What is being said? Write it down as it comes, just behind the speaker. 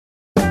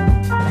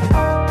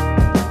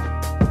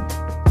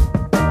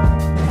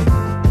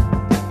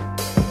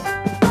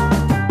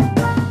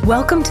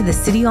Welcome to the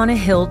City on a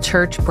Hill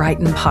Church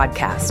Brighton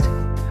podcast.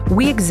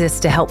 We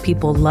exist to help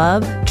people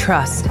love,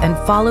 trust, and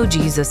follow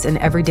Jesus in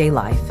everyday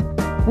life.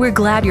 We're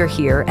glad you're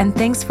here, and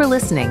thanks for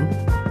listening.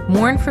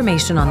 More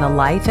information on the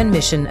life and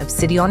mission of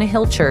City on a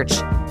Hill Church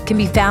can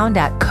be found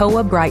at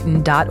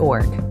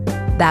coahbrighton.org.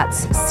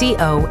 That's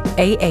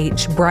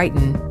COAH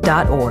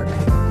Brighton.org.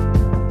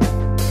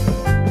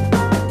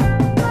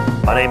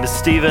 My name is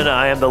Stephen.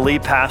 I am the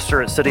lead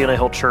pastor at City on a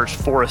Hill Church,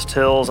 Forest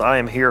Hills. I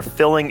am here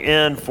filling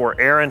in for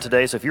Aaron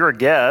today. So if you're a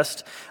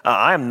guest,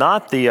 I am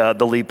not the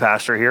lead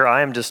pastor here.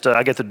 I am just,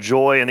 I get the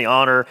joy and the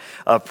honor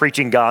of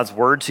preaching God's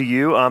word to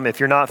you. If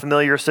you're not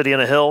familiar, City on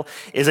a Hill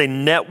is a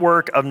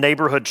network of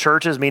neighborhood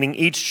churches, meaning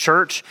each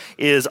church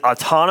is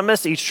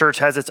autonomous. Each church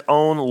has its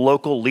own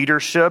local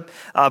leadership,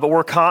 but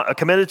we're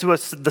committed to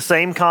the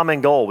same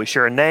common goal. We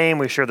share a name,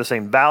 we share the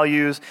same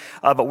values,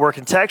 but we're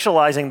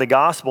contextualizing the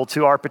gospel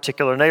to our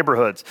particular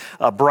neighborhoods.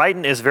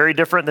 Brighton is very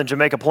different than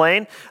Jamaica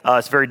Plain.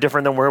 It's very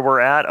different than where we're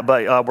at,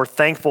 but we're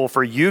thankful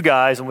for you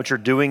guys and what you're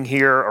doing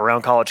here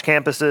around college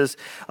campuses,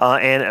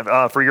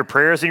 and for your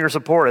prayers and your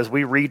support as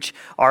we reach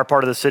our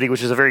part of the city,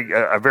 which is a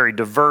very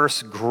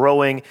diverse,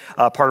 growing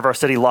part of our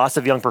city. Lots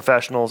of young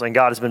professionals, and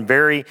God has been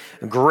very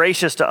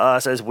gracious to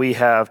us as we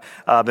have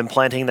been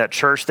planting that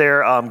church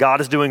there.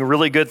 God is doing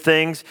really good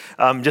things.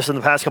 Just in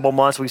the past couple of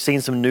months, we've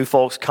seen some new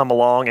folks come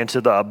along into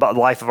the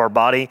life of our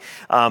body.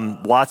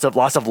 Lots of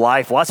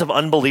life, lots of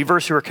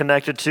unbelievers who are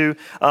connected to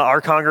our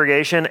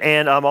congregation,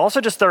 and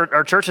also just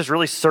our church is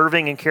really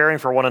serving and caring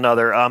for one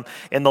another.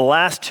 In the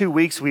last 2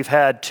 weeks, we've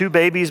had 2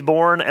 babies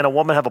born and a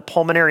woman have a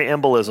pulmonary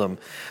embolism,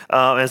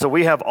 and so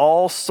we have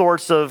all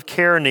sorts of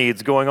care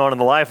needs going on in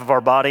the life of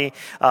our body,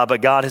 but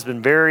God has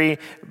been very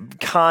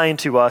kind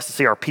to us to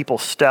see our people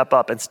step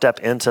up and step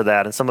into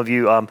that, and some of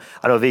you, I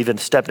know, have even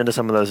stepped into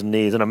some of those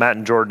needs, and Matt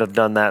and Jordan have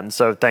done that, and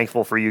so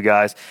thankful for you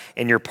guys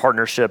and your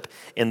partnership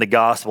in the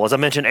gospel. As I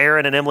mentioned,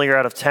 Aaron and Emily are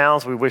out of town,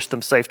 so we wish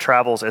them safe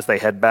travels as they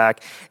head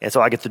back. And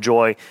so I get the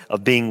joy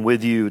of being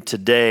with you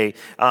today.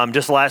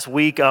 Just last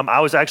week,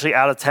 I was actually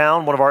out of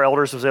town. One of our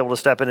elders was able to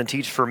step in and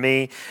teach for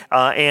me.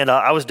 And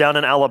I was down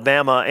in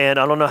Alabama. And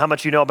I don't know how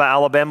much you know about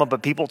Alabama,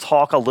 but people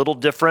talk a little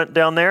different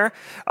down there.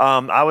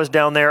 I was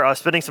down there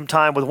spending some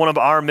time with one of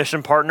our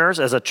mission partners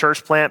as a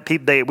church plant.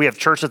 We have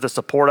churches that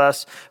support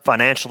us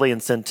financially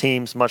and send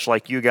teams, much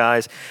like you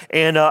guys.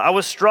 And I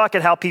was struck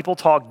at how people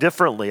talk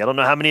differently. I don't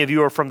know how many of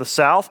you are from the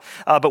South,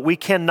 but we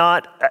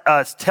cannot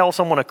tell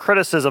someone a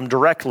criticism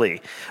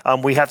directly.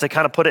 We have to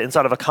kind of put it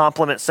inside of a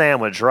compliment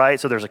sandwich, right?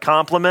 So there's a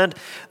compliment,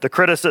 the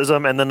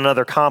criticism, and then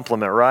another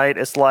compliment, right?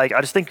 It's like,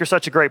 I just think you're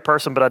such a great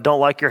person, but I don't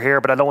like your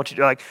hair, but I don't want you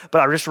to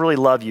but I just really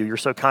love you. You're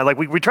so kind. Like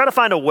we try to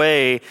find a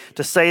way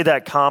to say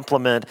that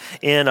compliment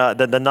in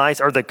the nice,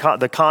 or the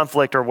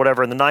conflict or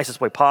whatever, in the nicest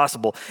way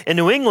possible. In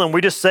New England,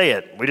 we just say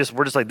it. We're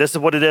just like, this is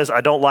what it is.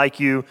 I don't like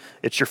you.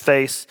 It's your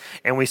face.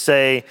 And we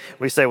say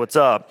what's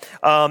up.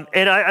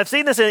 And I've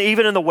seen this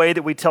even in the way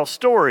that we tell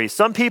stories.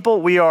 Some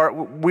people, we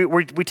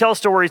tell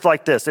stories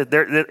like this.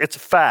 It's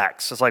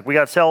facts. It's like we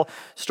got to tell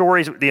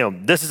stories.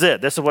 This is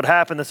it. This is what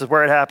happened. This is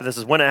where it happened. This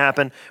is when it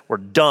happened. We're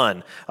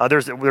done.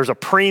 There's a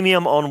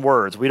premium on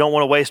words. We don't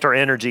want to waste our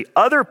energy.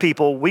 Other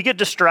people, we get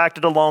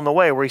distracted along the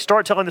way. Where we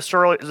start telling the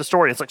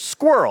story. It's like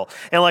squirrel,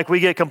 and like we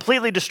get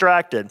completely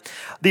distracted.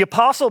 The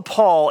Apostle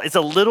Paul is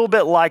a little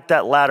bit like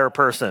that latter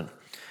person.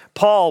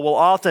 Paul will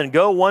often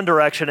go one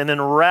direction and then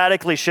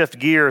radically shift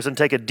gears and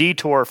take a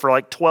detour for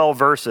like 12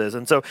 verses.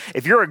 And so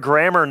if you're a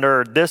grammar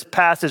nerd, this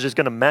passage is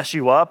going to mess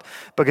you up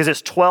because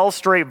it's 12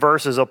 straight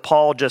verses of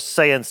Paul just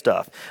saying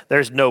stuff.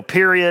 There's no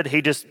period.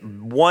 He just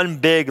one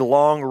big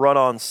long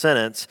run-on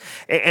sentence.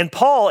 And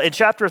Paul in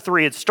chapter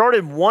 3, it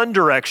started one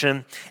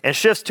direction and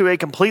shifts to a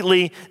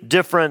completely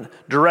different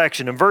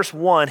direction. In verse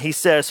 1, he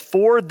says,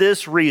 "For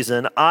this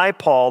reason, I,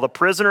 Paul, the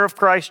prisoner of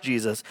Christ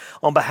Jesus,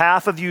 on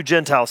behalf of you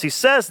Gentiles." He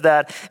says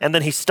that, and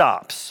then he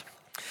stops.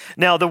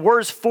 Now, the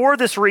words "for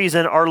this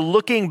reason" are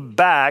looking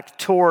back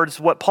towards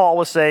what Paul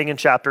was saying in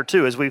chapter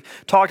 2. As we've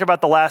talked about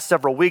the last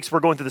several weeks,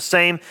 we're going through the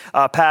same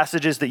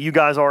passages that you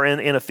guys are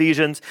in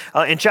Ephesians.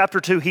 In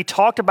chapter 2, he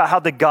talked about how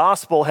the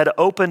gospel had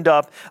opened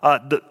up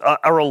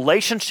a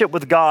relationship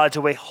with God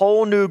to a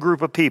whole new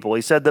group of people.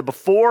 He said that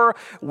before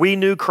we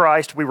knew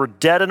Christ, we were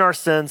dead in our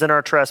sins and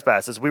our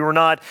trespasses. We were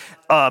not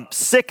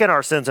sick in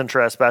our sins and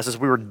trespasses.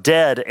 We were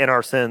dead in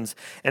our sins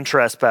and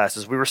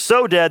trespasses. We were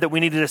so dead that we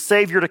needed a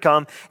Savior to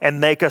come and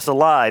make us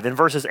alive. In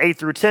verses 8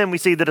 through 10, we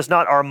see that it's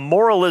not our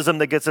moralism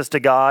that gets us to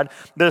God,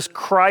 but it's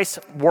Christ's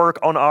work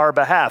on our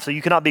behalf. So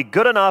you cannot be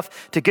good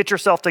enough to get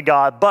yourself to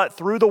God, but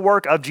through the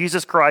work of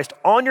Jesus Christ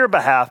on your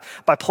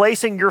behalf, by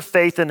placing your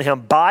faith in him,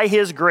 by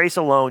his grace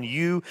alone,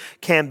 you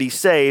can be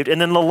saved. And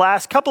in the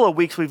last couple of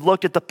weeks, we've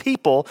looked at the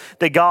people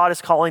that God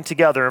is calling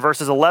together. In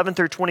verses 11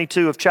 through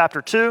 22 of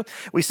chapter 2,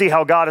 we see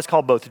how God has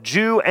called both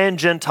Jew and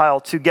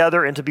Gentile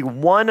together and to be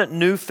one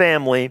new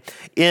family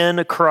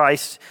in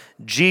Christ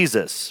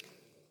Jesus.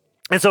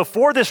 And so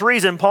for this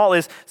reason, Paul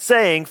is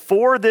saying,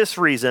 for this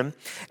reason,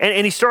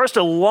 and he starts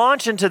to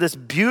launch into this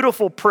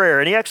beautiful prayer.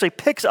 And he actually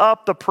picks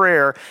up the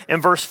prayer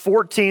in verse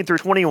 14 through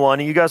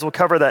 21, and you guys will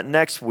cover that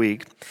next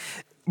week.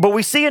 But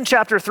we see in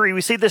chapter 3,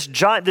 we see this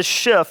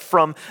shift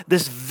from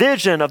this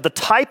vision of the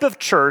type of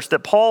church that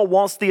Paul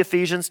wants the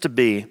Ephesians to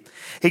be.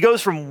 He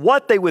goes from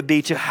what they would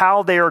be to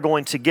how they are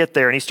going to get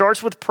there. And he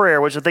starts with prayer,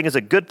 which I think is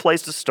a good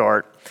place to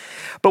start.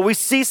 But we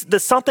see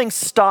that something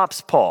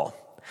stops Paul.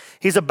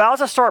 He's about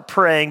to start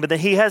praying, but then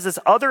he has this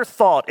other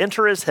thought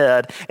enter his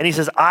head, and he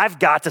says, I've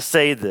got to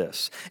say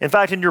this. In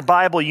fact, in your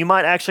Bible, you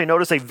might actually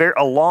notice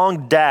a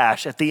long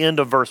dash at the end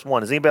of verse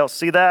 1. Does anybody else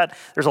see that?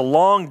 There's a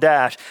long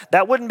dash.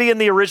 That wouldn't be in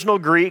the original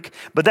Greek,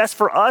 but that's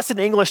for us in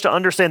English to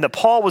understand that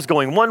Paul was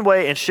going one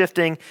way and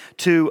shifting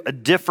to a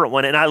different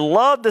one. And I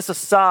love this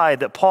aside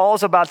that Paul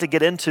is about to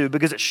get into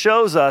because it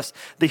shows us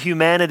the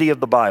humanity of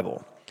the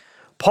Bible.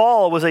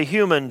 Paul was a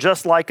human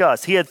just like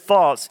us. He had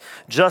thoughts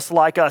just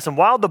like us. And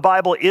while the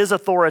Bible is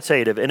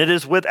authoritative and it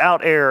is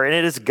without error and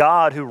it is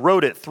God who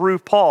wrote it through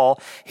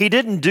Paul, he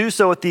didn't do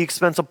so at the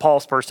expense of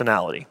Paul's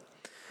personality.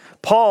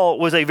 Paul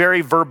was a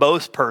very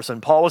verbose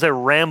person. Paul was a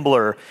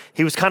rambler.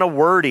 He was kind of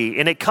wordy,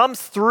 and it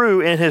comes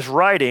through in his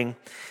writing,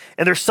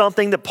 and there's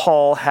something that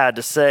Paul had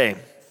to say.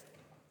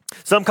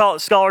 Some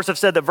scholars have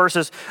said that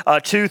verses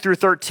 2 through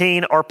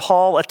 13 are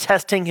Paul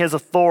attesting his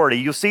authority.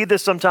 You'll see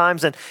this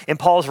sometimes in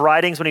Paul's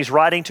writings when he's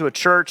writing to a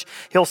church.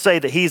 He'll say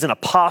that he's an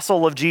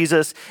apostle of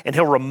Jesus, and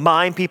he'll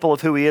remind people of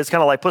who he is,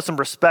 kind of like put some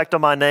respect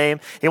on my name.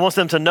 He wants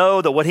them to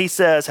know that what he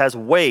says has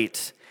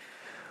weight.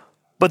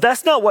 But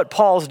that's not what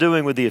Paul's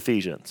doing with the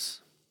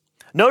Ephesians.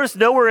 Notice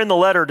nowhere in the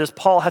letter does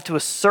Paul have to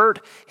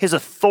assert his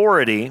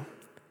authority,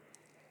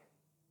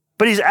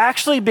 but he's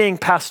actually being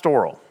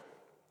pastoral.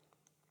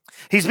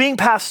 He's being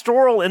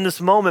pastoral in this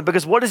moment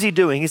because what is he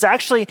doing? He's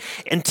actually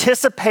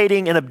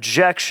anticipating an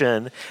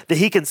objection that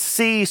he can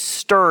see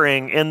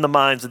stirring in the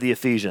minds of the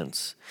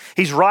Ephesians.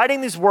 He's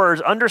writing these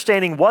words,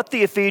 understanding what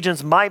the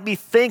Ephesians might be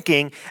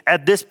thinking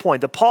at this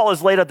point. That Paul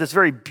has laid out this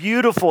very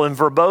beautiful and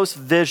verbose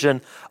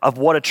vision of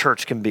what a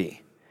church can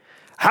be.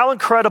 How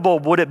incredible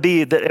would it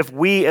be that if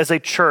we as a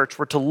church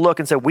were to look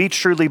and say, we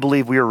truly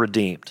believe we are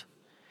redeemed.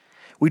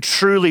 We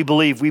truly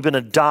believe we've been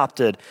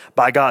adopted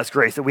by God's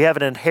grace, that we have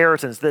an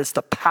inheritance, that it's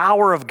the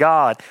power of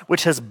God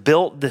which has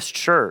built this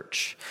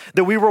church,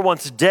 that we were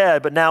once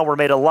dead, but now we're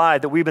made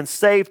alive, that we've been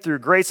saved through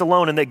grace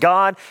alone, and that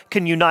God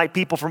can unite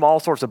people from all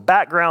sorts of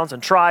backgrounds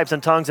and tribes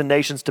and tongues and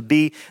nations to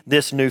be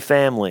this new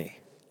family.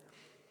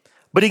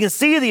 But he can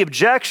see the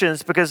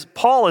objections because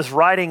Paul is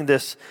writing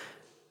this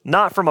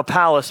not from a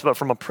palace, but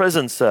from a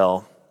prison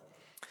cell.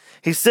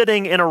 He's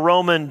sitting in a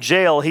Roman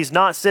jail. He's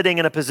not sitting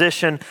in a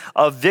position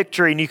of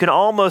victory. And you can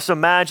almost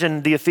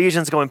imagine the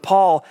Ephesians going,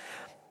 Paul,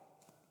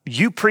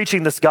 you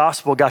preaching this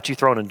gospel got you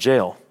thrown in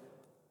jail.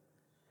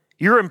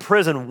 You're in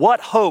prison. What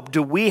hope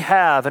do we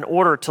have in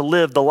order to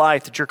live the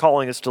life that you're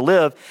calling us to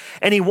live?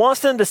 And he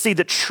wants them to see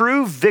that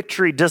true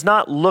victory does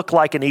not look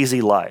like an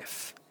easy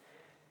life,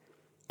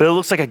 but it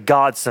looks like a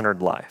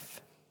God-centered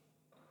life.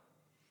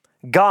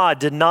 God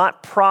did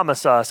not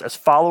promise us as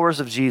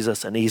followers of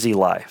Jesus an easy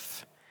life.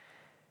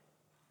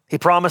 He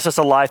promised us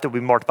a life that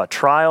would be marked by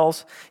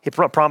trials. He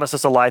promised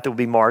us a life that would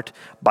be marked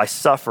by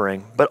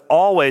suffering. But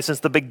always, since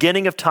the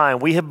beginning of time,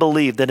 we have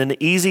believed that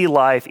an easy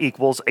life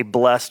equals a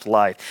blessed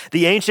life.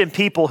 The ancient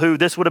people who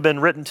this would have been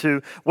written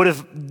to would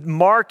have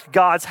marked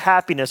God's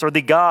happiness or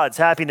the God's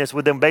happiness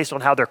with them based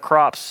on how their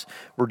crops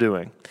were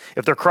doing.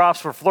 If their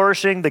crops were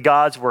flourishing, the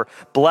gods were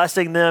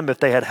blessing them. If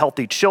they had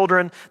healthy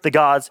children, the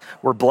gods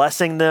were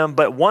blessing them.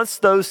 But once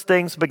those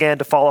things began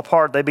to fall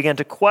apart, they began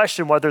to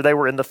question whether they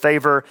were in the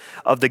favor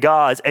of the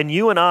gods. And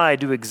you and I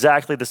do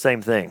exactly the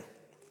same thing.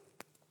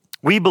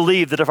 We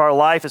believe that if our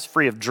life is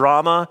free of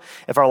drama,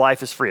 if our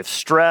life is free of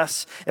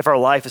stress, if our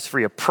life is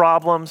free of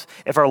problems,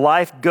 if our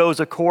life goes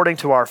according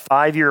to our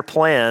 5-year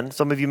plan,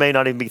 some of you may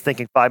not even be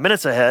thinking 5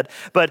 minutes ahead,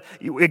 but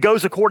it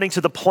goes according to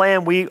the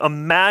plan we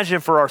imagine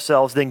for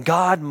ourselves, then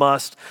God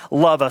must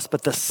love us.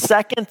 But the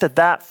second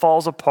that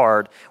falls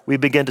apart, we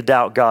begin to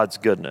doubt God's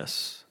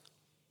goodness.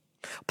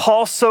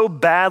 Paul so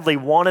badly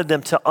wanted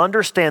them to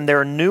understand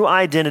their new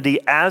identity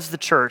as the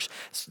church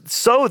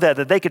so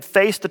that they could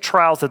face the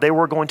trials that they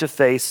were going to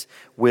face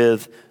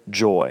with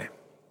joy.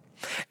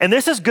 And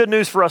this is good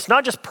news for us,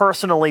 not just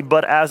personally,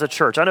 but as a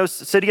church. I know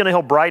City on the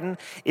Hill Brighton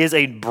is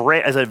a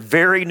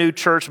very new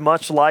church,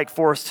 much like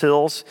Forest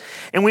Hills.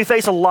 And we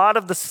face a lot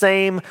of the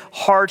same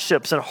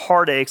hardships and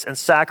heartaches and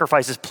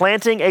sacrifices.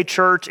 Planting a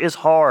church is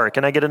hard.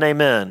 Can I get an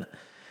amen?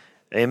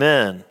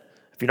 Amen.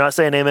 If you're not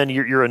saying amen,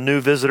 you're a new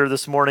visitor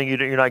this morning.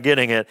 You're not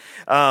getting it,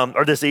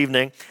 or this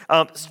evening.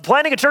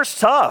 Planting a church is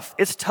tough.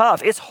 It's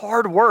tough. It's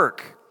hard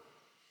work.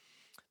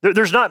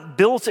 There's not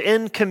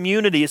built-in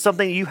community. It's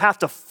something you have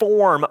to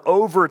form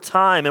over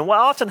time. And what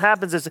often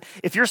happens is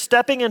if you're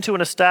stepping into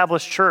an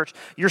established church,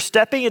 you're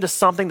stepping into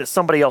something that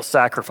somebody else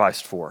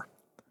sacrificed for.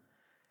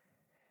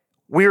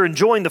 We are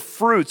enjoying the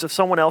fruits of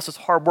someone else's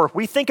hard work.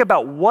 We think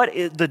about what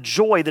is the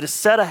joy that is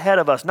set ahead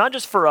of us, not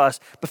just for us,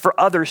 but for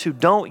others who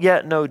don't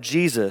yet know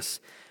Jesus.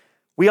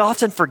 We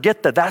often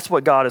forget that that's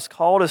what God has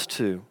called us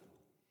to,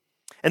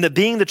 and that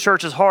being the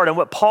church is hard. And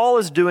what Paul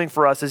is doing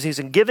for us is he's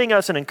giving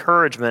us an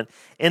encouragement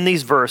in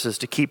these verses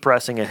to keep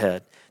pressing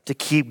ahead, to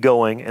keep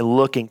going and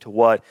looking to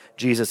what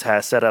Jesus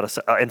has set out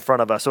in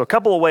front of us. So a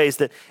couple of ways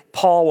that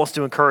Paul wants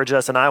to encourage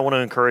us, and I want to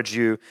encourage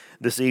you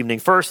this evening.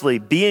 Firstly,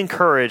 be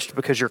encouraged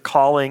because your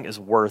calling is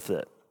worth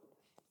it.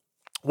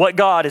 What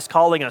God is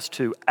calling us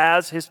to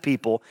as his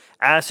people,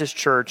 as his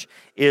church,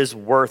 is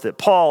worth it.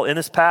 Paul, in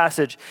this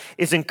passage,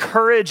 is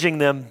encouraging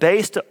them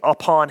based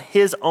upon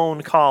his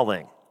own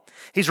calling.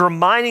 He's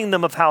reminding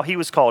them of how he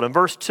was called. In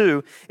verse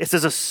 2, it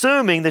says,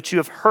 assuming that you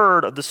have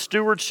heard of the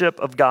stewardship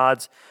of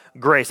God's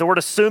grace. The word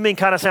assuming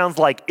kind of sounds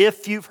like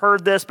if you've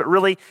heard this, but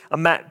really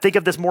think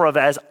of this more of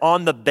as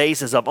on the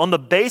basis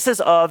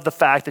of the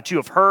fact that you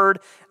have heard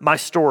my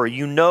story.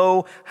 You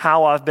know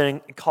how I've been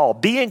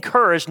called. Be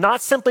encouraged,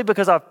 not simply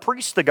because I've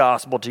preached the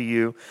gospel to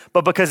you,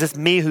 but because it's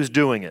me who's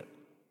doing it.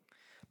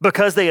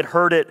 Because they had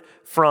heard it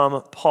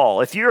from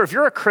Paul. If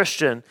you're a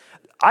Christian,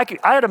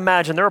 I'd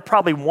imagine there are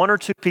probably one or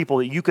two people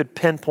that you could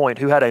pinpoint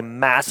who had a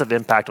massive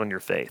impact on your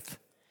faith.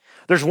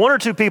 There's one or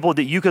two people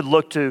that you could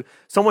look to,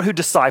 someone who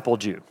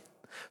discipled you,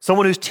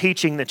 someone whose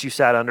teaching that you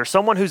sat under,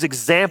 someone whose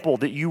example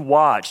that you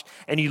watched,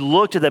 and you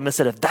looked at them and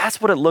said, if that's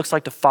what it looks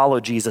like to follow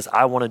Jesus,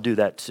 I want to do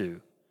that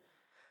too.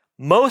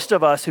 Most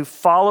of us who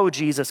follow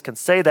Jesus can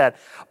say that,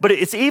 but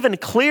it's even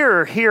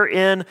clearer here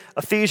in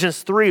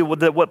Ephesians 3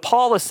 that what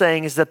Paul is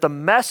saying is that the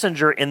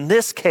messenger in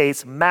this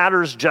case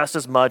matters just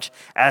as much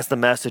as the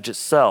message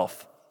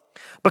itself.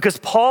 Because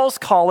Paul's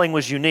calling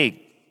was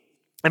unique.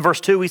 In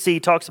verse 2, we see he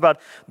talks about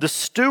the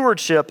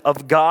stewardship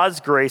of God's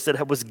grace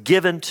that was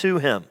given to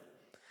him.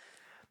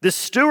 This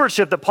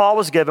stewardship that Paul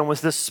was given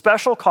was this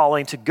special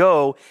calling to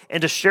go and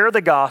to share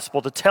the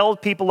gospel, to tell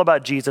people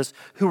about Jesus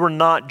who were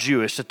not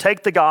Jewish, to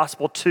take the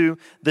gospel to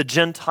the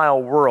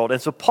Gentile world.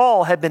 And so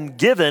Paul had been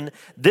given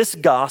this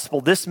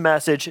gospel, this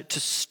message to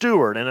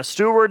steward. And a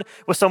steward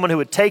was someone who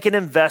would take an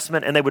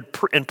investment and they would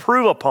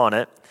improve upon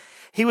it.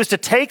 He was to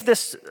take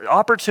this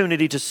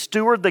opportunity to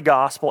steward the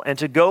gospel and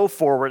to go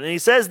forward. And he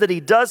says that he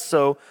does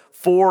so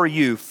for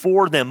you,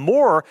 for them,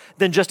 more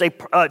than just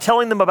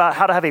telling them about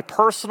how to have a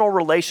personal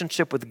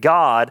relationship with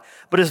God.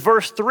 But as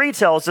verse 3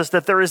 tells us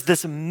that there is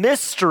this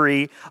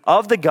mystery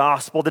of the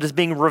gospel that is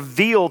being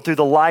revealed through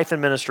the life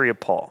and ministry of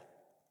Paul.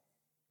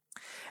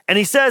 And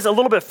he says a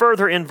little bit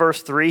further in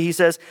verse 3, he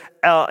says,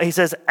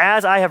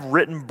 as I have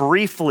written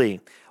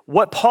briefly.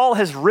 What Paul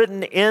has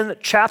written in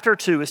chapter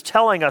 2 is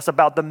telling us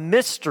about the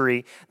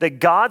mystery that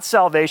God's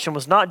salvation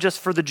was not just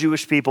for the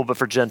Jewish people, but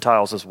for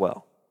Gentiles as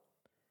well.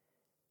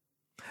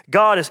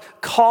 God is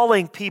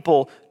calling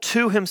people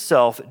to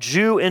himself,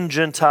 Jew and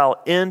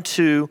Gentile,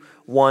 into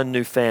one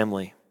new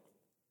family.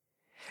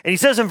 And he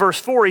says in verse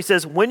 4, he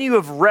says, when you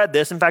have read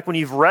this, in fact, when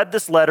you've read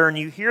this letter and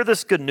you hear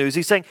this good news,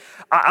 he's saying,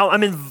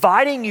 I'm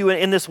inviting you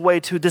in this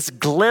way to this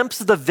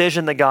glimpse of the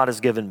vision that God has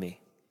given me.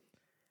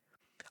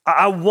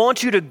 I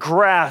want you to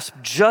grasp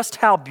just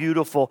how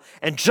beautiful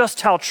and just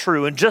how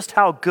true and just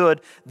how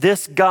good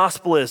this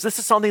gospel is. This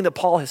is something that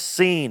Paul has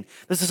seen.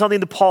 This is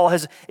something that Paul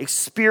has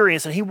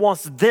experienced, and he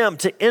wants them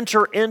to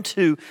enter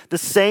into the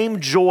same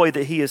joy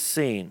that he has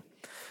seen.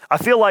 I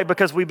feel like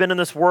because we've been in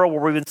this world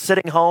where we've been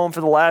sitting home for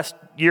the last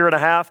year and a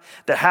half,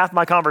 that half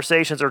my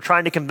conversations are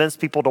trying to convince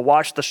people to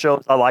watch the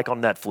shows I like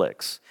on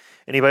Netflix.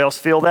 Anybody else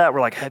feel that?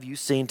 We're like, have you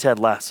seen Ted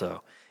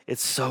Lasso?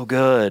 It's so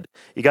good.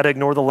 You got to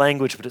ignore the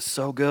language, but it's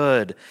so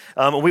good.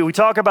 We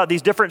talk about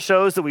these different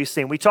shows that we've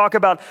seen. We talk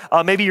about,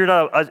 maybe you're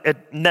not a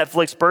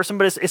Netflix person,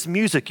 but it's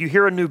music. You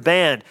hear a new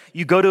band.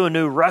 You go to a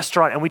new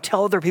restaurant, and we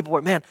tell other people,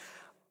 man,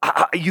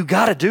 you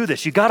got to do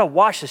this. You got to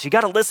watch this. You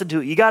got to listen to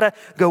it. You got to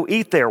go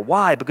eat there.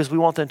 Why? Because we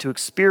want them to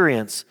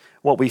experience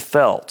what we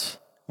felt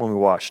when we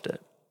watched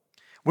it.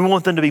 We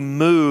want them to be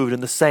moved in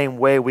the same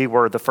way we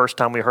were the first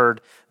time we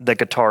heard the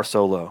guitar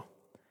solo.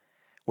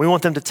 We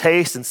want them to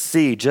taste and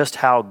see just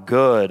how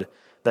good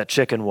that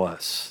chicken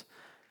was.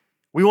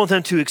 We want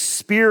them to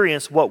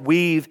experience what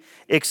we've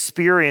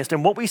experienced.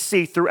 And what we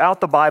see throughout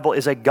the Bible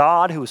is a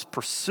God who is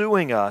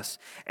pursuing us,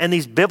 and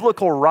these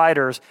biblical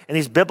writers and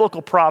these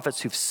biblical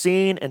prophets who've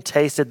seen and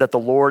tasted that the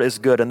Lord is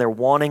good, and they're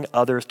wanting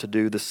others to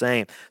do the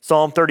same.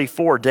 Psalm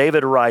 34,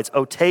 David writes,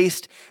 "Oh,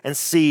 taste and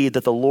see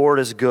that the Lord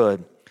is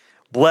good.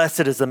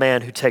 Blessed is the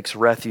man who takes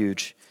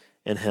refuge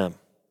in him."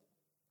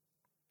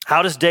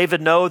 How does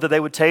David know that they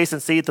would taste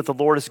and see that the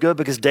Lord is good?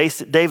 Because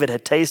David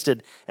had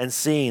tasted and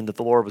seen that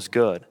the Lord was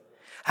good.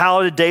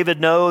 How did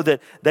David know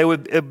that they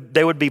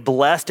would be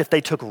blessed if they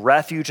took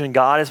refuge in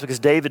God? It's because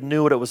David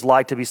knew what it was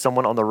like to be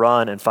someone on the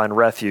run and find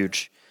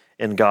refuge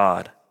in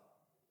God.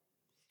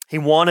 He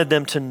wanted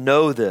them to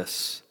know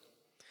this.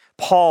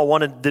 Paul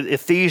wanted the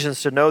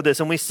Ephesians to know this.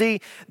 And we see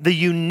the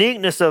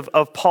uniqueness of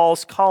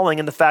Paul's calling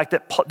and the fact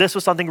that this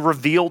was something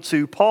revealed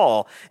to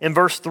Paul. In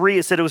verse 3,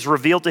 it said it was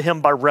revealed to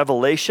him by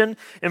revelation.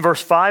 In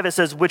verse 5, it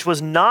says, which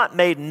was not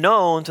made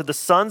known to the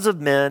sons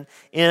of men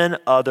in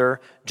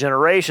other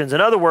generations. In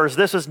other words,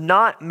 this was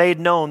not made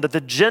known that the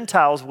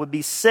Gentiles would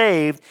be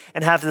saved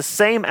and have the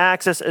same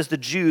access as the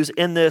Jews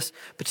in this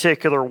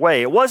particular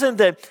way. It wasn't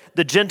that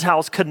the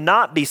Gentiles could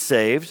not be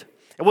saved.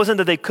 It wasn't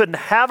that they couldn't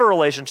have a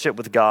relationship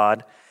with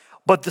God.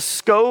 But the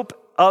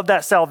scope of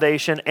that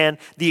salvation and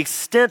the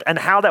extent and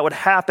how that would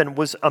happen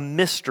was a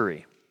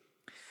mystery.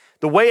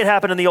 The way it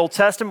happened in the Old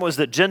Testament was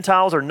that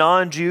Gentiles or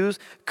non-Jews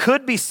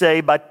could be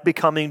saved by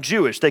becoming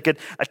Jewish. They could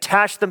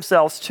attach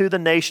themselves to the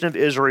nation of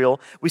Israel.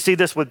 We see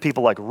this with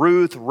people like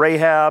Ruth,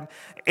 Rahab.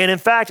 And in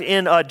fact,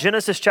 in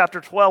Genesis chapter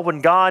 12,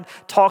 when God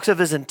talks of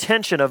his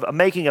intention of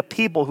making a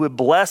people who would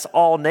bless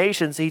all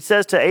nations, he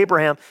says to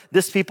Abraham,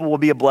 this people will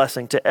be a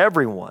blessing to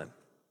everyone.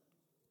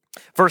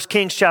 1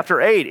 Kings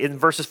chapter 8, in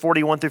verses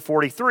 41 through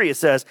 43, it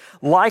says,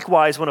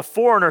 likewise, when a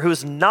foreigner who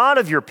is not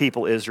of your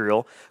people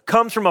Israel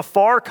comes from a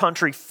far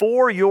country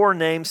for your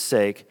name's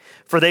sake,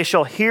 for they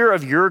shall hear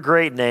of your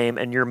great name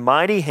and your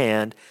mighty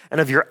hand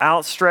and of your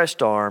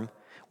outstretched arm,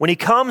 when he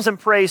comes and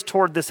prays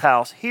toward this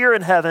house, here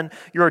in heaven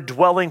your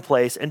dwelling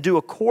place, and do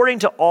according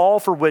to all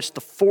for which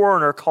the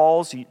foreigner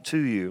calls to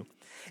you,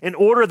 in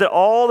order that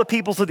all the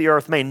peoples of the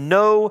earth may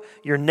know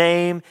your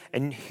name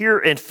and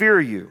fear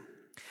you,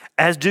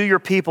 as do your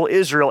people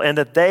Israel, and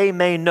that they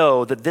may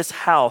know that this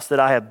house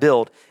that I have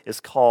built is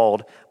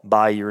called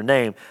by your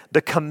name.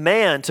 The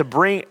command to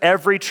bring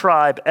every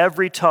tribe,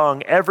 every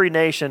tongue, every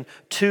nation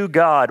to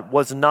God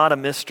was not a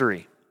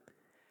mystery.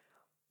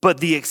 But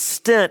the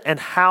extent and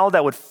how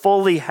that would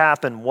fully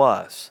happen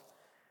was.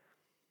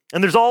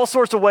 And there's all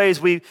sorts of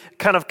ways we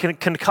kind of can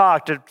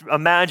concoct to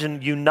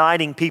imagine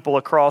uniting people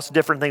across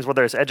different things,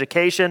 whether it's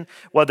education,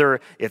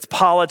 whether it's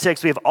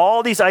politics. We have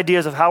all these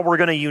ideas of how we're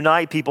going to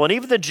unite people. And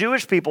even the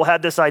Jewish people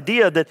had this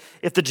idea that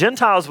if the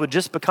Gentiles would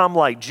just become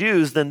like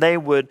Jews, then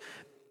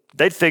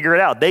they'd figure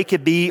it out. They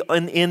could be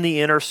in the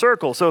inner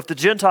circle. So if the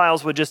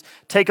Gentiles would just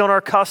take on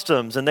our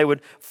customs and they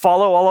would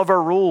follow all of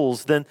our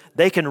rules, then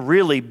they can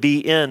really be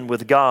in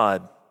with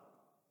God.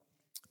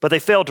 But they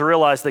failed to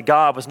realize that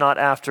God was not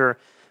after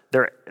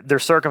their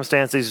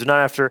circumstances, was not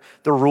after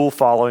the rule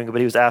following, but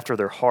he was after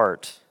their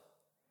heart.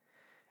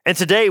 And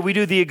today we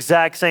do the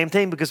exact same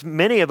thing because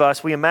many of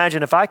us, we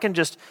imagine if I can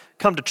just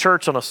come to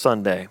church on a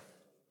Sunday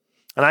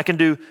and I can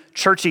do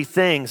churchy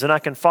things and I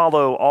can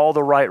follow all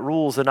the right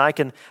rules and I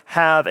can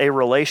have a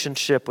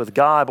relationship with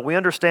God. But we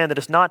understand that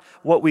it's not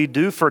what we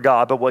do for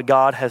God, but what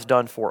God has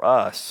done for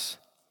us.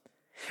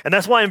 And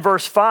that's why in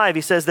verse 5,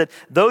 he says that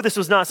though this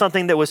was not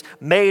something that was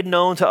made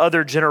known to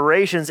other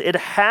generations, it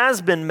has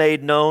been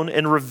made known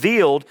and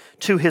revealed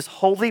to his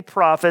holy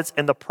prophets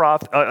and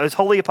his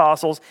holy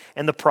apostles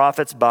and the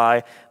prophets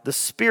by the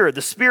Spirit.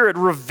 The Spirit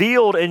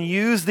revealed and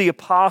used the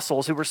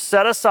apostles who were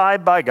set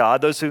aside by God,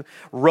 those who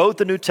wrote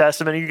the New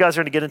Testament. And you guys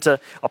are going to get into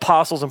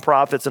apostles and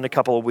prophets in a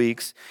couple of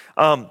weeks.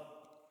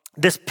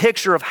 This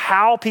picture of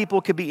how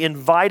people could be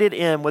invited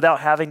in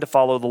without having to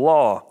follow the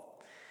law.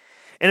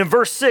 And in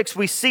verse 6,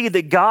 we see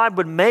that God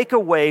would make a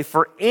way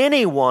for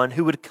anyone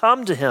who would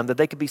come to him, that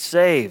they could be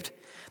saved.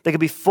 They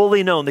could be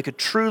fully known. They could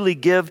truly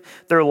give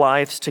their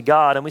lives to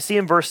God. And we see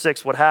in verse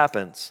 6 what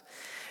happens.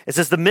 It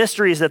says the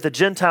mystery is that the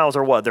Gentiles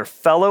are what? They're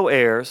fellow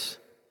heirs.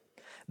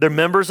 They're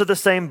members of the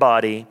same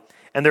body.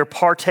 And they're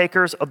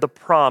partakers of the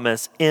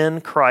promise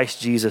in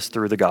Christ Jesus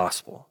through the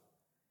gospel.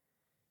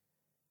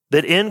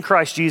 That in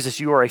Christ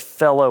Jesus you are a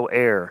fellow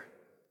heir.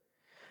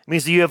 It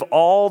means that you have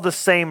all the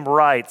same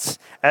rights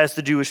as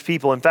the Jewish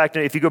people. In fact,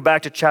 if you go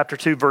back to chapter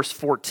 2, verse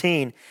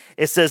 14,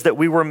 it says that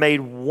we were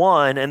made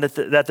one and that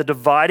the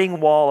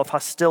dividing wall of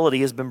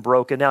hostility has been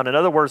broken down. In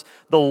other words,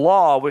 the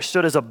law, which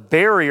stood as a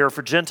barrier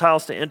for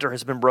Gentiles to enter,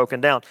 has been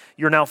broken down.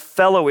 You're now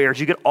fellow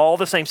heirs. You get all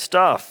the same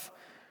stuff.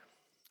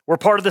 We're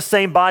part of the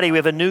same body. We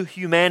have a new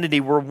humanity.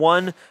 We're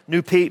one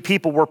new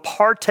people. We're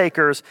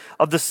partakers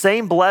of the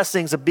same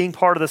blessings of being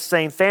part of the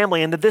same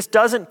family, and that this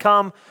doesn't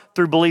come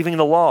through believing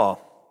the law.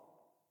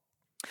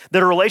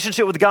 That a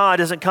relationship with God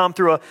doesn't come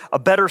through a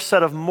better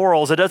set of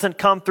morals. It doesn't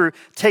come through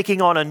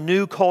taking on a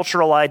new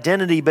cultural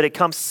identity, but it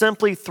comes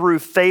simply through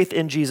faith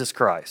in Jesus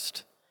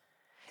Christ.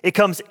 It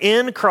comes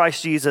in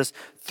Christ Jesus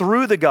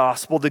through the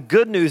gospel, the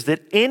good news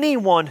that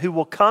anyone who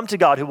will come to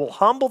God, who will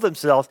humble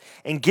themselves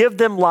and give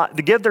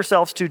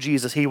themselves to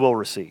Jesus, he will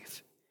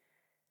receive.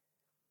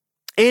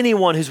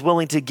 Anyone who's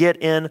willing to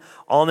get in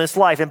on this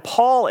life. And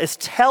Paul is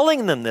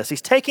telling them this. He's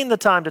taking the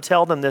time to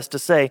tell them this, to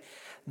say,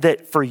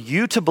 that for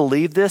you to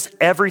believe this,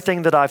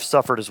 everything that I've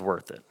suffered is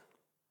worth it.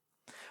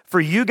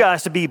 For you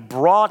guys to be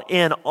brought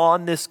in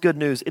on this good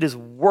news, it is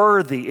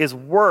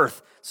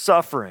worth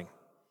suffering.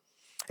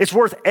 It's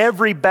worth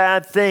every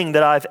bad thing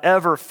that I've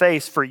ever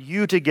faced for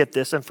you to get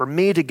this and for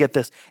me to get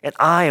this, and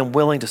I am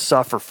willing to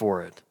suffer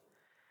for it.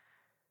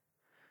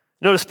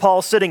 Notice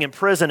Paul's sitting in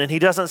prison and he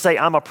doesn't say,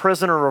 I'm a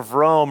prisoner of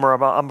Rome or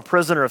I'm a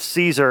prisoner of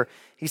Caesar.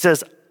 He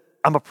says,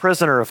 I'm a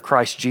prisoner of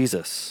Christ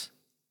Jesus.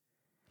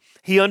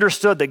 He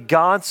understood that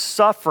God's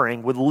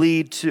suffering would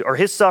lead to, or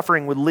his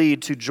suffering would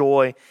lead to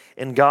joy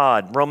in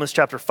God. Romans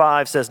chapter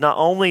 5 says, not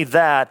only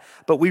that,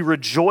 but we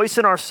rejoice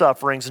in our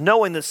sufferings,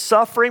 knowing that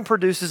suffering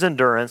produces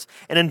endurance,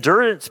 and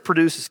endurance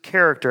produces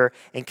character,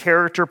 and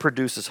character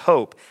produces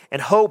hope.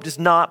 And hope does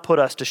not put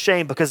us to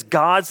shame because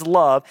God's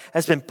love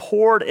has been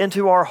poured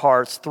into our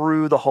hearts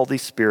through the Holy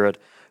Spirit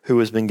who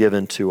has been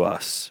given to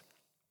us.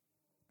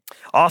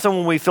 Often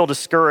when we feel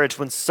discouraged,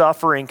 when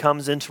suffering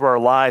comes into our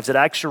lives, it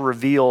actually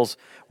reveals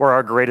where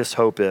our greatest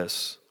hope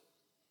is.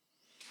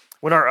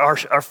 When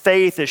our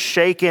faith is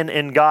shaken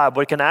in God,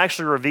 what it can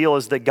actually reveal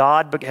is that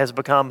God has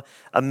become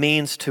a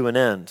means to an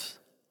end.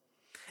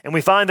 And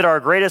we find that our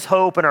greatest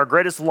hope and our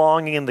greatest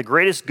longing and the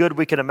greatest good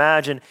we can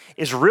imagine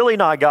is really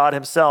not God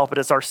himself, but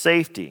it's our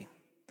safety.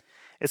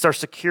 It's our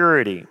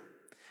security.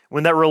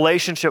 When that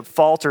relationship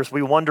falters,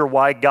 we wonder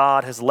why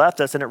God has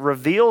left us, and it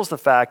reveals the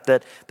fact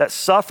that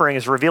suffering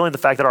is revealing the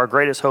fact that our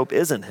greatest hope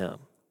isn't him.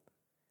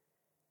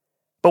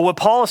 But what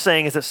Paul is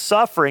saying is that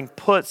suffering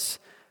puts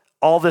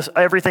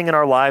everything in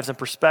our lives in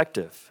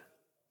perspective.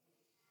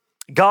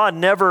 God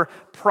never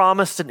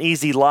promised an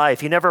easy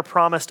life. He never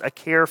promised a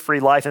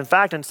carefree life. In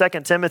fact, in 2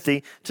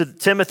 Timothy, to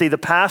Timothy, the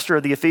pastor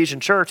of the Ephesian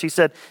church, he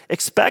said,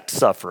 expect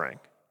suffering.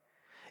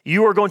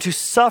 You are going to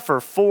suffer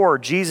for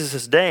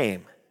Jesus'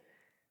 name.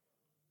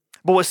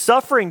 But what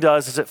suffering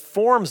does is it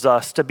forms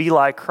us to be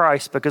like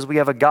Christ because we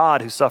have a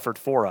God who suffered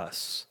for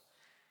us.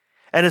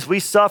 And as we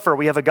suffer,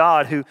 we have a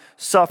God who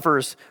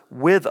suffers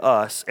with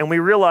us. And we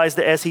realize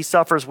that as he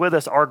suffers with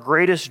us, our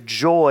greatest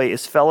joy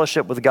is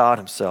fellowship with God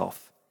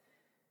himself.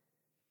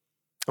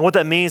 And what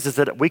that means is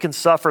that we can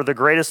suffer the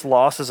greatest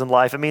losses in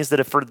life. It means that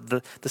if for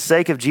the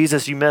sake of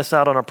Jesus, you miss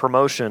out on a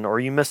promotion or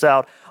you miss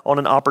out on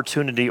an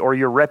opportunity or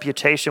your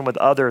reputation with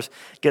others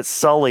gets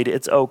sullied,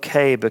 it's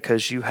okay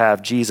because you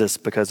have Jesus,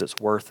 because it's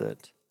worth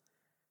it.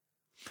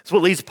 That's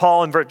what leads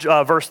Paul in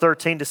verse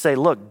 13 to say,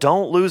 look,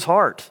 don't lose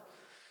heart.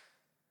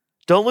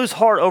 Don't lose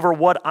heart over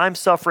what I'm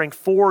suffering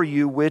for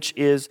you, which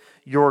is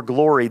your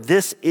glory.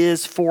 This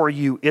is for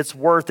you. It's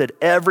worth it.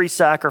 Every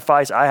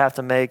sacrifice I have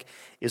to make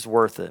is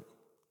worth it.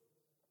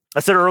 I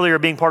said earlier,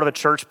 being part of a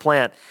church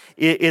plant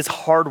is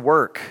hard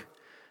work.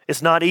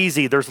 It's not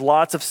easy. There's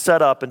lots of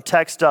setup and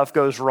tech stuff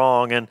goes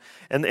wrong and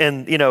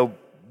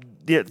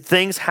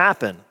things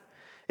happen.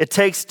 It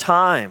takes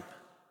time.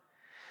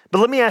 But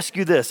let me ask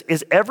you this,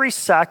 is every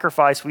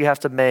sacrifice we have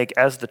to make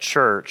as the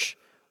church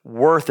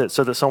worth it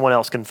so that someone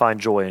else can find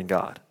joy in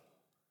God?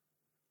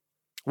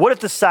 What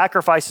if the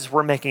sacrifices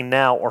we're making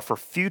now are for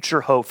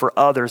future hope for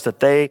others that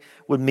they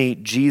would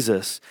meet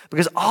Jesus?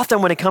 Because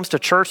often when it comes to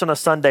church on a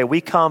Sunday,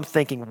 we come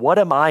thinking, what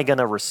am I going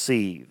to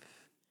receive?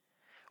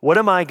 What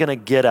am I going to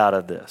get out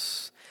of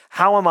this?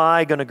 How am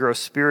I going to grow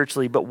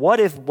spiritually? But what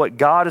if what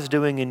God is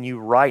doing in you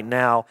right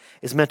now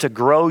is meant to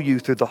grow you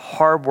through the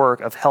hard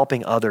work of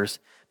helping others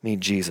meet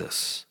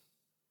Jesus?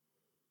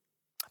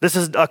 This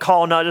is a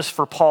call not just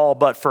for Paul,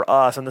 but for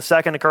us. And the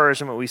second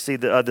encouragement we see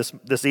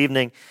this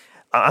evening,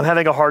 I'm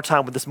having a hard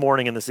time with this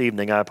morning and this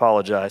evening, I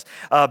apologize.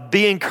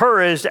 Be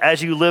encouraged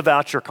as you live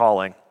out your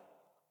calling.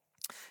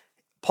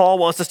 Paul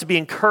wants us to be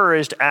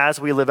encouraged as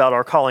we live out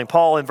our calling.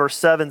 Paul in verse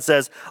 7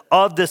 says,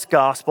 of this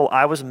gospel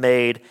I was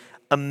made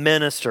a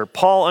minister.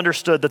 Paul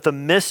understood that the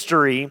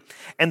mystery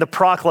and the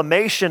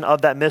proclamation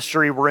of that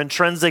mystery were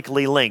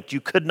intrinsically linked.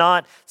 You could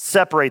not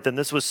separate them.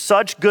 This was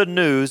such good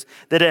news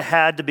that it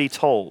had to be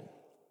told.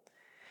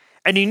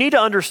 And you need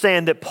to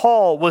understand that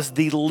Paul was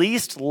the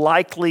least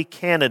likely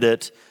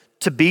candidate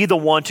to be the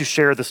one to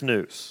share this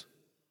news.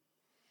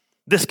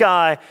 This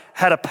guy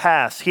had a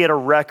past. He had a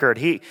record.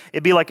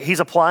 It'd be like he's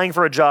applying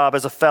for a job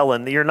as a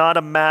felon. You're not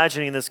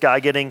imagining this guy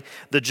getting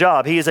the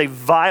job. He was a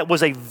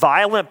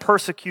violent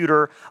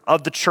persecutor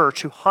of the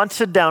church who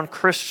hunted down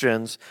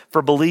Christians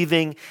for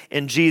believing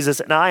in Jesus.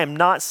 And I am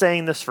not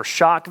saying this for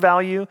shock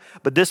value,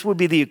 but this would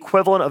be the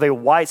equivalent of a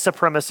white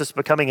supremacist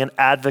becoming an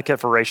advocate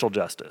for racial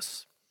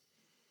justice.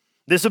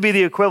 This would be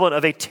the equivalent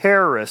of a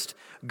terrorist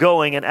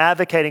going and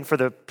advocating for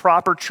the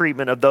proper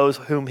treatment of those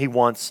whom he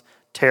once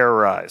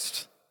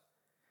terrorized.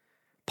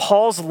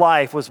 Paul's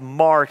life was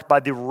marked by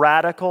the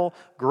radical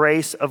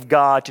grace of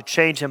God to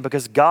change him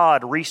because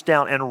God reached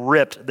down and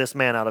ripped this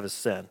man out of his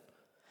sin.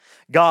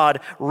 God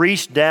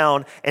reached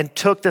down and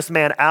took this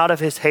man out of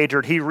his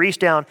hatred. He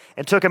reached down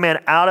and took a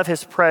man out of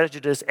his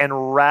prejudice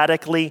and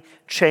radically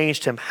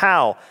changed him.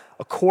 How?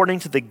 According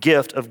to the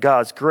gift of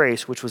God's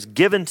grace, which was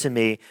given to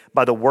me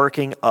by the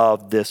working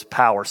of this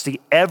power.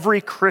 See,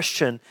 every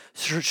Christian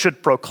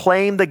should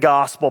proclaim the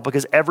gospel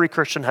because every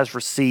Christian has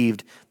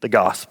received the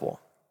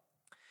gospel.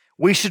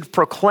 We should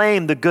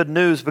proclaim the good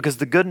news because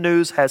the good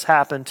news has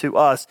happened to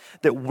us,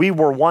 that we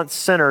were once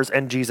sinners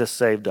and Jesus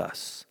saved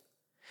us.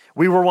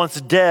 We were once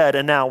dead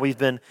and now we've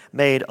been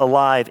made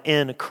alive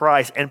in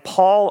Christ. And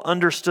Paul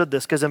understood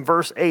this because in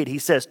verse 8 he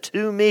says,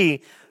 to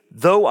me,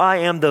 though I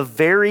am the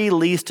very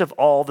least of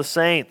all the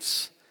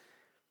saints.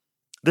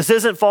 This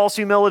isn't false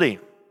humility.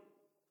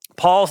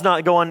 Paul's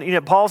not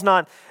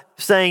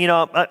saying,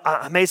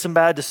 I made some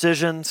bad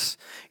decisions.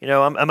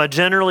 I'm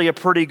generally a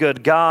pretty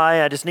good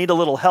guy. I just need a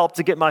little help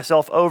to get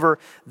myself over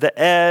the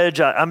edge.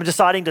 I'm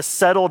deciding to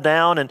settle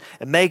down and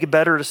make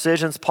better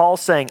decisions.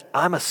 Paul's saying,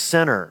 I'm a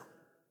sinner.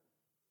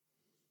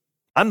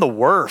 I'm the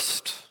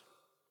worst.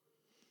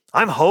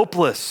 I'm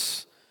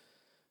hopeless.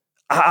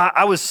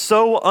 I was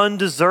so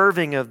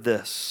undeserving of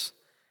this.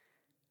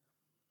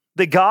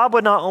 That God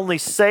would not only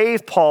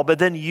save Paul, but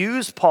then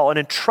use Paul and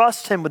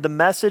entrust him with the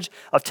message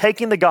of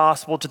taking the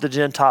gospel to the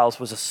Gentiles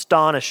was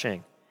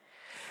astonishing.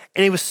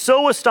 And it was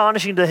so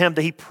astonishing to him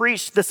that he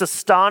preached this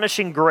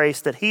astonishing grace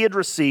that he had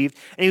received,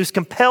 and he was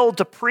compelled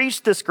to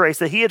preach this grace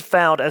that he had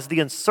found as the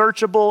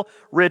unsearchable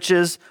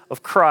riches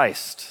of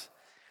Christ.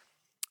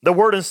 The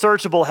word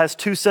unsearchable has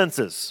two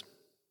senses.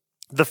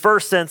 The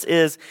first sense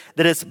is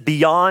that it's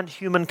beyond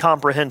human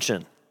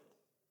comprehension.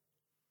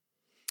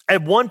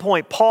 At one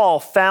point,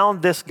 Paul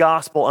found this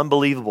gospel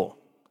unbelievable.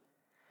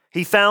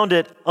 He found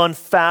it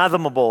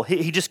unfathomable.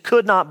 He just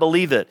could not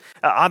believe it.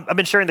 I've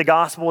been sharing the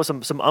gospel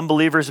with some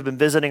unbelievers who've been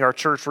visiting our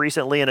church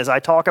recently, and as I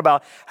talk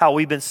about how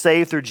we've been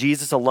saved through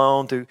Jesus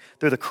alone, through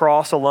the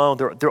cross alone,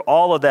 through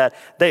all of that,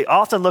 they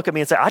often look at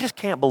me and say, I just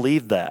can't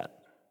believe that.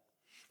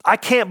 I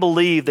can't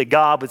believe that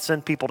God would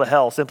send people to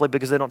hell simply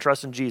because they don't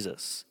trust in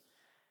Jesus.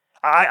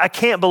 I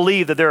can't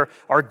believe that there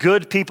are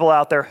good people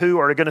out there who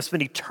are going to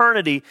spend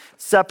eternity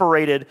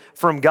separated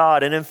from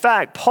God. And in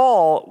fact,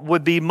 Paul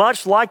would be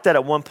much like that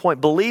at one point,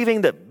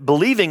 believing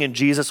in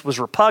Jesus was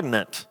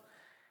repugnant.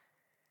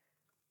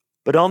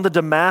 But on the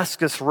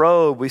Damascus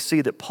road, we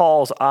see that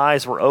Paul's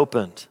eyes were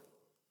opened.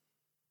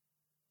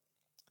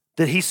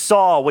 That he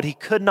saw what he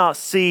could not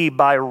see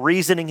by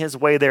reasoning his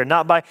way there,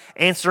 not by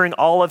answering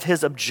all of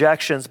his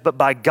objections, but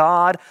by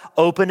God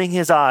opening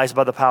his eyes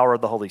by the power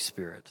of the Holy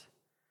Spirit.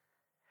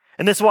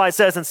 And this is why it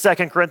says in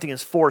 2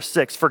 Corinthians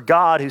 4:6, for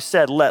God who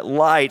said, let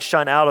light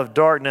shine out of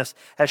darkness,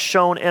 has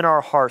shone in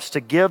our hearts to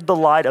give the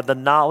light of the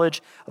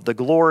knowledge of the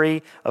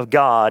glory of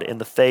God in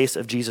the face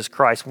of Jesus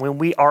Christ.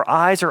 When our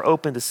eyes are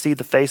open to see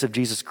the face of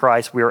Jesus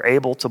Christ, we are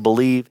able to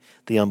believe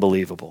the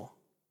unbelievable.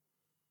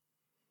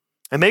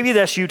 And maybe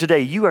that's you today.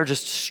 You are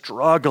just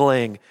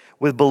struggling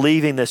with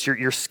believing this.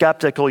 You're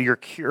skeptical, you're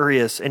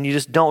curious, and you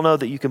just don't know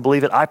that you can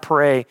believe it. I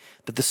pray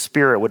that the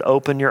Spirit would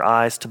open your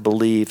eyes to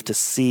believe, to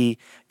see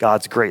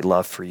God's great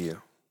love for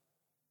you.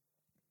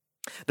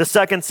 The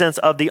second sense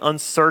of the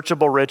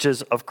unsearchable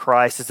riches of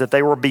Christ is that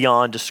they were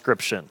beyond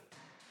description.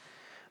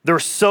 They're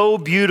so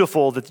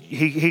beautiful that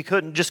he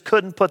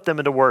couldn't put them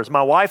into words.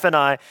 My wife and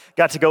I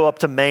got to go up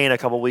to Maine a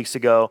couple weeks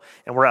ago,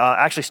 and we're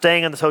actually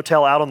staying in this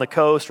hotel out on the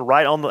coast,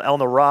 right on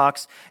the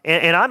rocks.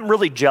 And I'm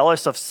really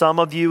jealous of some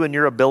of you and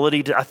your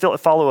ability to. I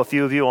follow a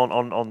few of you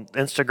on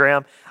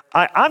Instagram.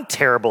 I'm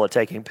terrible at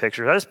taking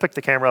pictures. I just pick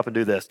the camera up and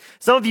do this.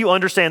 Some of you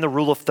understand the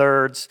rule of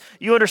thirds.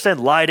 You understand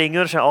lighting.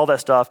 You understand all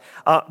that stuff.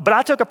 But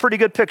I took a pretty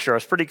good picture. I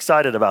was pretty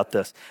excited about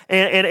this.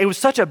 And it was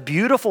such a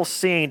beautiful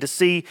scene to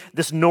see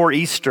this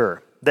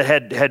nor'easter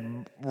that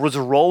was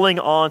rolling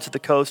onto the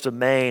coast of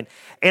Maine.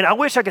 And I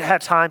wish I could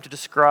have time to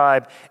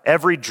describe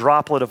every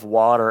droplet of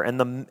water and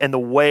the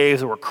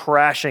waves that were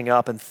crashing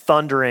up and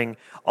thundering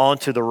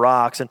onto the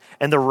rocks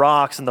and the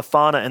rocks and the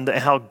fauna and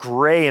how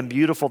gray and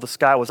beautiful the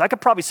sky was. I could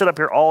probably sit up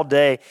here all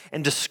day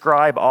and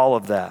describe all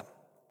of that.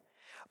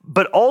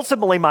 But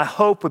ultimately, my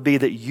hope would be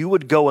that you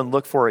would go and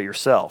look for it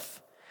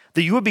yourself.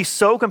 That you would be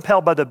so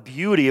compelled by the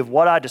beauty of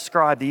what I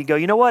described that you go,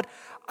 you know what?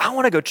 I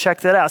want to go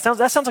check that out.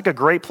 That sounds like a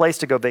great place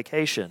to go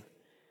vacation.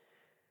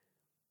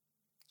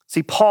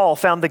 See, Paul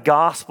found the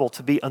gospel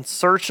to be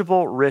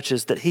unsearchable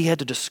riches that he had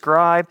to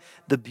describe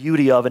the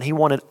beauty of, and he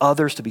wanted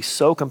others to be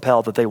so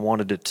compelled that they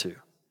wanted it too.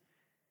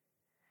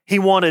 He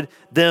wanted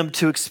them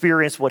to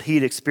experience what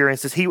he'd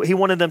experienced. He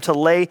wanted them to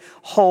lay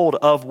hold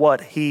of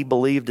what he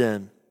believed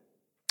in.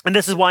 And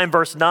this is why in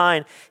verse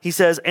 9, he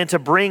says, and to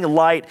bring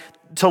light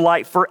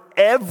for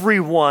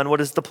everyone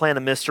what is the plan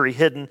of mystery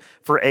hidden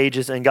for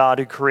ages in God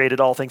who created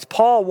all things.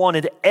 Paul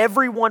wanted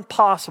everyone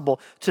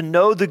possible to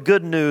know the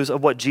good news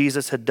of what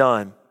Jesus had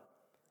done.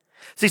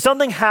 See,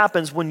 something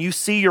happens when you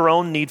see your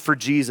own need for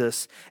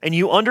Jesus and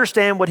you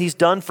understand what he's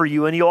done for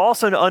you, and you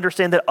also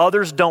understand that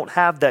others don't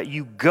have that.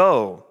 You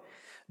go.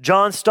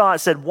 John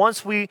Stott said,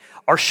 once we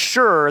are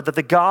sure that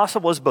the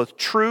gospel is both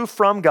true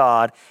from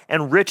God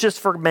and riches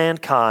for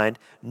mankind,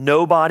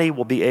 nobody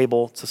will be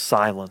able to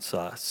silence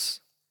us.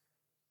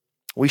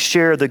 We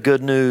share the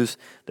good news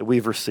that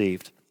we've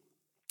received.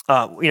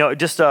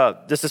 Just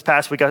this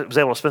past week, I was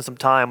able to spend some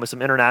time with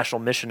some international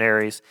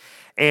missionaries.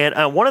 And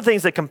one of the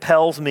things that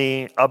compels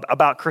me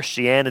about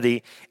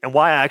Christianity and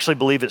why I actually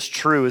believe it's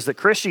true is that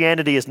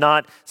Christianity is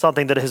not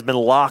something that has been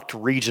locked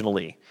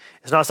regionally.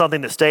 It's not something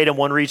that stayed in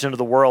one region of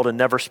the world and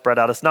never spread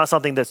out. It's not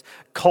something that's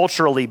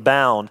culturally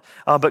bound.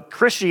 But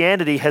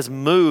Christianity has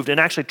moved and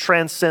actually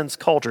transcends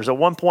cultures. At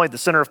one point, the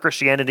center of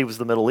Christianity was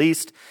the Middle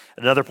East.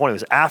 At another point, it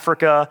was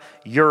Africa,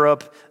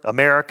 Europe,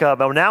 America.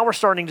 But now we're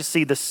starting to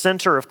see the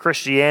center of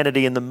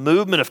Christianity and the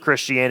movement of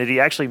Christianity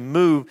actually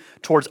move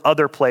towards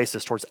other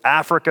places, towards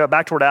Africa,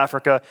 back toward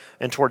Africa,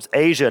 and towards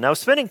Asia. And I was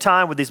spending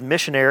time with these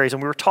missionaries,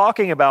 and we were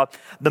talking about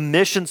the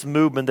missions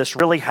movement that's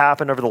really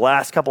happened over the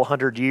last couple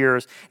hundred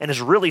years and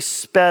has really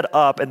sped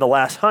up in the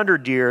last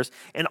 100 years,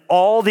 and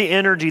all the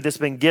energy that's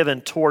been given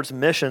towards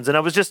missions. And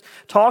I was just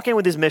talking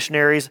with these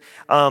missionaries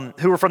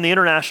who were from the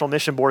International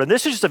Mission Board, and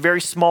this is just a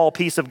very small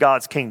piece of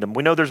God's kingdom.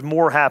 We know there's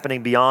more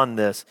happening beyond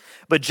this,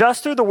 but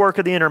just through the work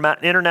of the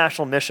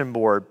International Mission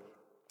Board,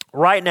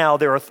 right now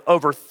there are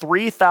over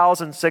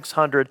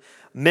 3,600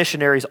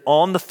 missionaries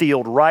on the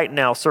field right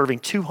now serving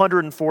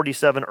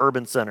 247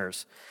 urban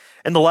centers.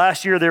 In the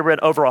last year, there have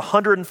been over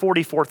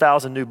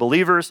 144,000 new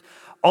believers,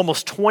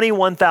 almost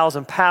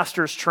 21,000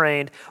 pastors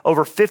trained,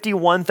 over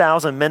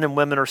 51,000 men and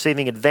women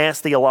receiving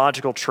advanced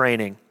theological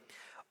training,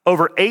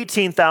 over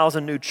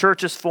 18,000 new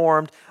churches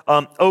formed,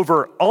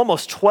 over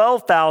almost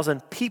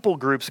 12,000 people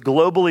groups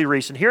globally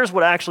reached. And here's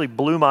what actually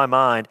blew my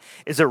mind,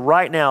 is that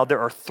right now there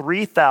are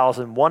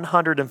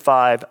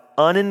 3,105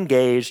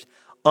 unengaged,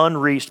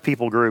 unreached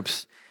people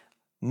groups,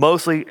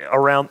 mostly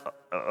around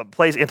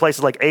in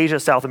places like Asia,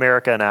 South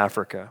America, and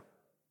Africa.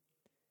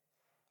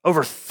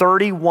 Over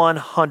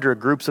 3,100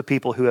 groups of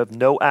people who have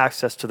no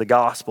access to the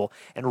gospel.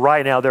 And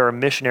right now there are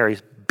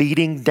missionaries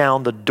beating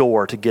down the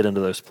door to get into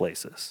those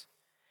places.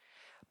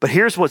 But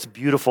here's what's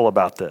beautiful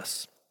about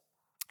this,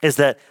 is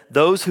that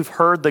those who've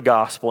heard the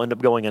gospel end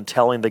up going and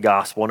telling the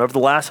gospel. And over the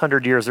last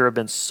 100 years, there have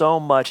been so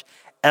much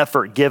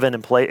effort given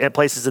in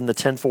places in the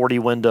 1040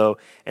 window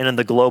and in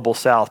the global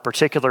south,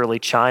 particularly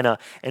China.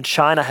 And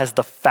China has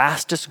the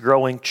fastest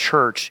growing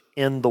church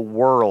in the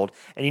world.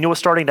 And you know what's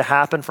starting to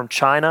happen from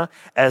China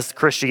as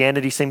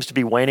Christianity seems to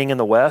be waning in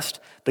the West?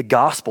 The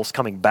gospel's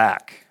coming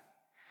back.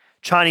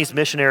 Chinese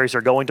missionaries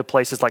are going to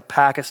places like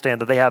Pakistan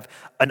that they have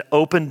an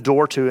open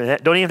door to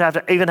and don't even have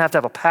to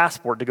have a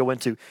passport to go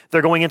into.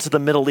 They're going into the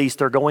Middle East.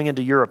 They're going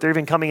into Europe. They're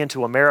even coming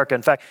into America.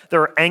 In fact,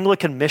 there are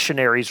Anglican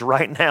missionaries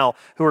right now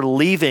who are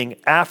leaving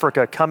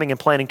Africa, coming and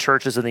planting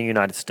churches in the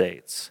United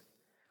States.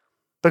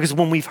 Because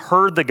when we've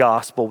heard the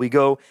gospel, we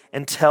go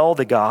and tell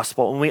the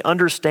gospel, and we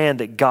understand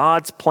that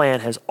God's plan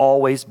has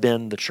always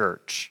been the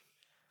church.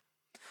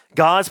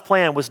 God's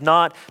plan was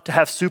not to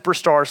have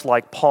superstars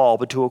like Paul,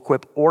 but to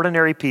equip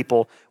ordinary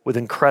people with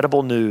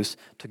incredible news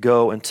to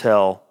go and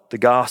tell the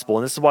gospel.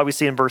 And this is why we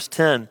see in verse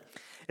 10,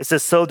 it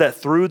says, so that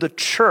through the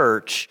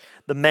church,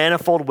 the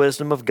manifold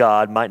wisdom of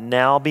God might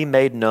now be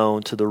made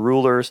known to the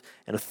rulers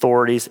and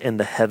authorities in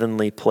the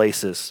heavenly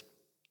places.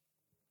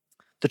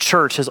 The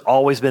church has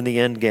always been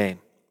the end game.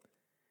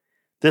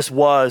 This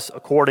was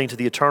according to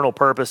the eternal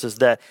purposes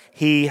that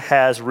he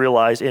has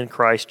realized in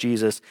Christ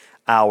Jesus,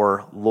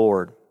 our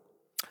Lord.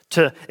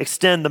 To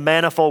extend the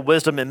manifold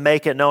wisdom and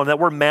make it known. That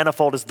word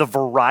manifold is the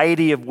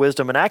variety of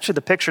wisdom. And actually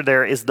the picture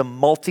there is the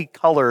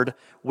multicolored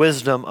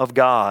wisdom of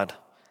God.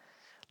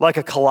 Like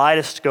a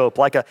kaleidoscope,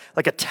 like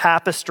a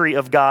tapestry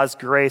of God's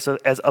grace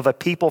as of a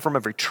people from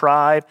every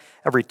tribe,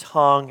 every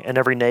tongue, and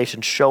every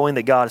nation, showing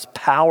that God is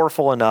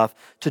powerful enough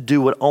to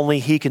do what only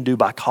he can do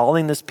by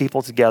calling this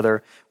people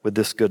together with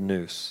this good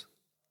news.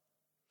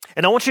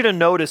 And I want you to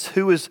notice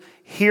who is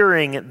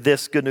hearing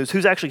this good news,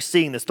 who's actually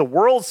seeing this. The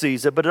world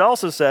sees it, but it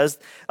also says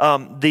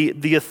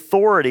the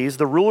authorities,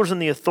 the rulers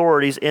and the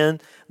authorities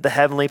in the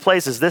heavenly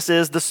places. This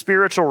is the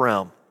spiritual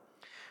realm.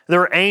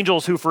 There are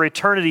angels who for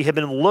eternity have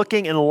been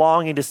looking and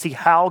longing to see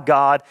how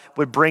God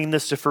would bring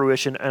this to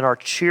fruition and are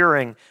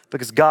cheering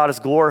because God is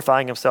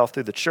glorifying himself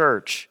through the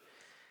church.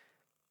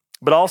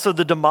 But also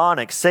the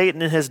demonic,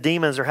 Satan and his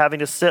demons are having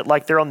to sit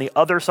like they're on the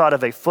other side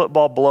of a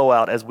football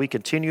blowout as we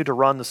continue to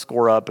run the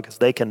score up because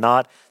they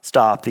cannot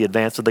stop the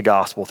advance of the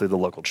gospel through the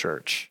local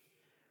church.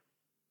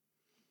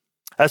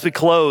 As we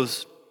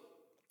close,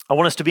 I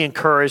want us to be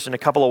encouraged in a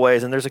couple of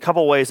ways, and there's a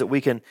couple of ways that we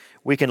can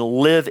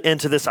live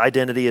into this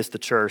identity as the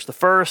church. The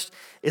first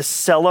is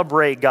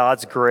celebrate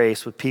God's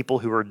grace with people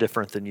who are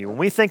different than you. When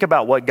we think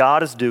about what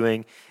God is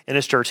doing in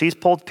his church, he's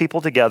pulled people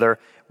together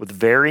with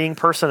varying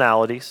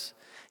personalities.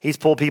 He's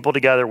pulled people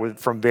together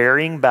from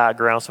varying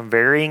backgrounds, from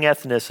varying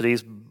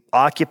ethnicities,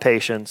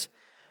 occupations,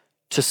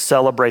 to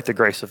celebrate the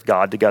grace of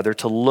God together,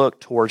 to look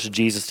towards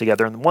Jesus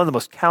together. And one of the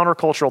most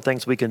countercultural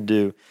things we can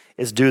do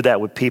is do that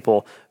with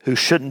people who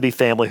shouldn't be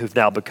family, who've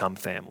now become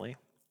family.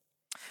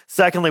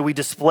 Secondly, we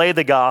display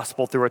the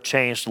gospel through a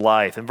changed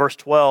life. In verse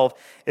 12,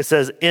 it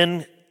says,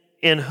 in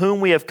whom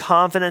we have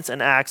confidence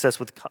and access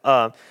with,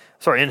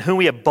 in whom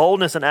we have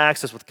boldness and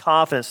access with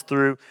confidence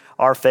through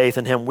our faith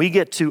in him. We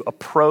get to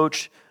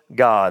approach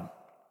God.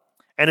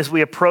 And as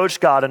we approach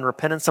God in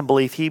repentance and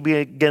belief, he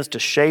begins to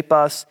shape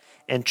us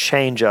and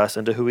change us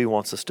into who he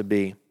wants us to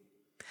be.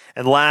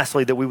 And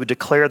lastly, that we would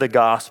declare the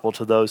gospel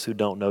to those who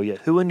don't know yet.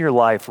 Who in your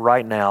life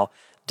right now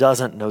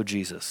doesn't know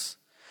Jesus?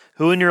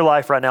 Who in your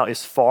life right now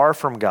is far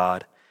from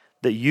God,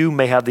 that you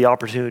may have the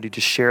opportunity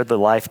to share the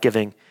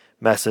life-giving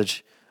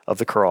message of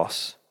the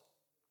cross.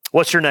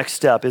 What's your next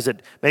step? Is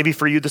it maybe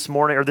for you this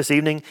morning or this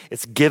evening?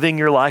 It's giving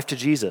your life to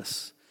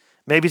Jesus.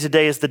 Maybe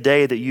today is the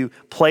day that you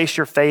place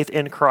your faith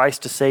in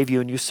Christ to save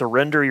you and you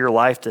surrender your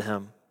life to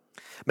him.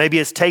 Maybe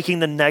it's taking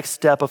the next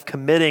step of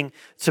committing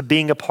to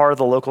being a part of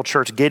the local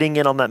church, getting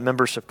in on that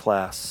membership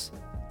class.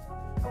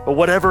 But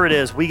whatever it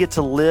is, we get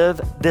to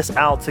live this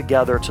out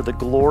together to the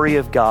glory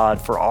of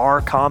God for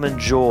our common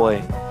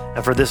joy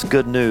and for this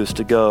good news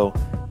to go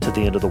to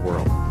the end of the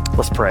world.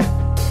 Let's pray.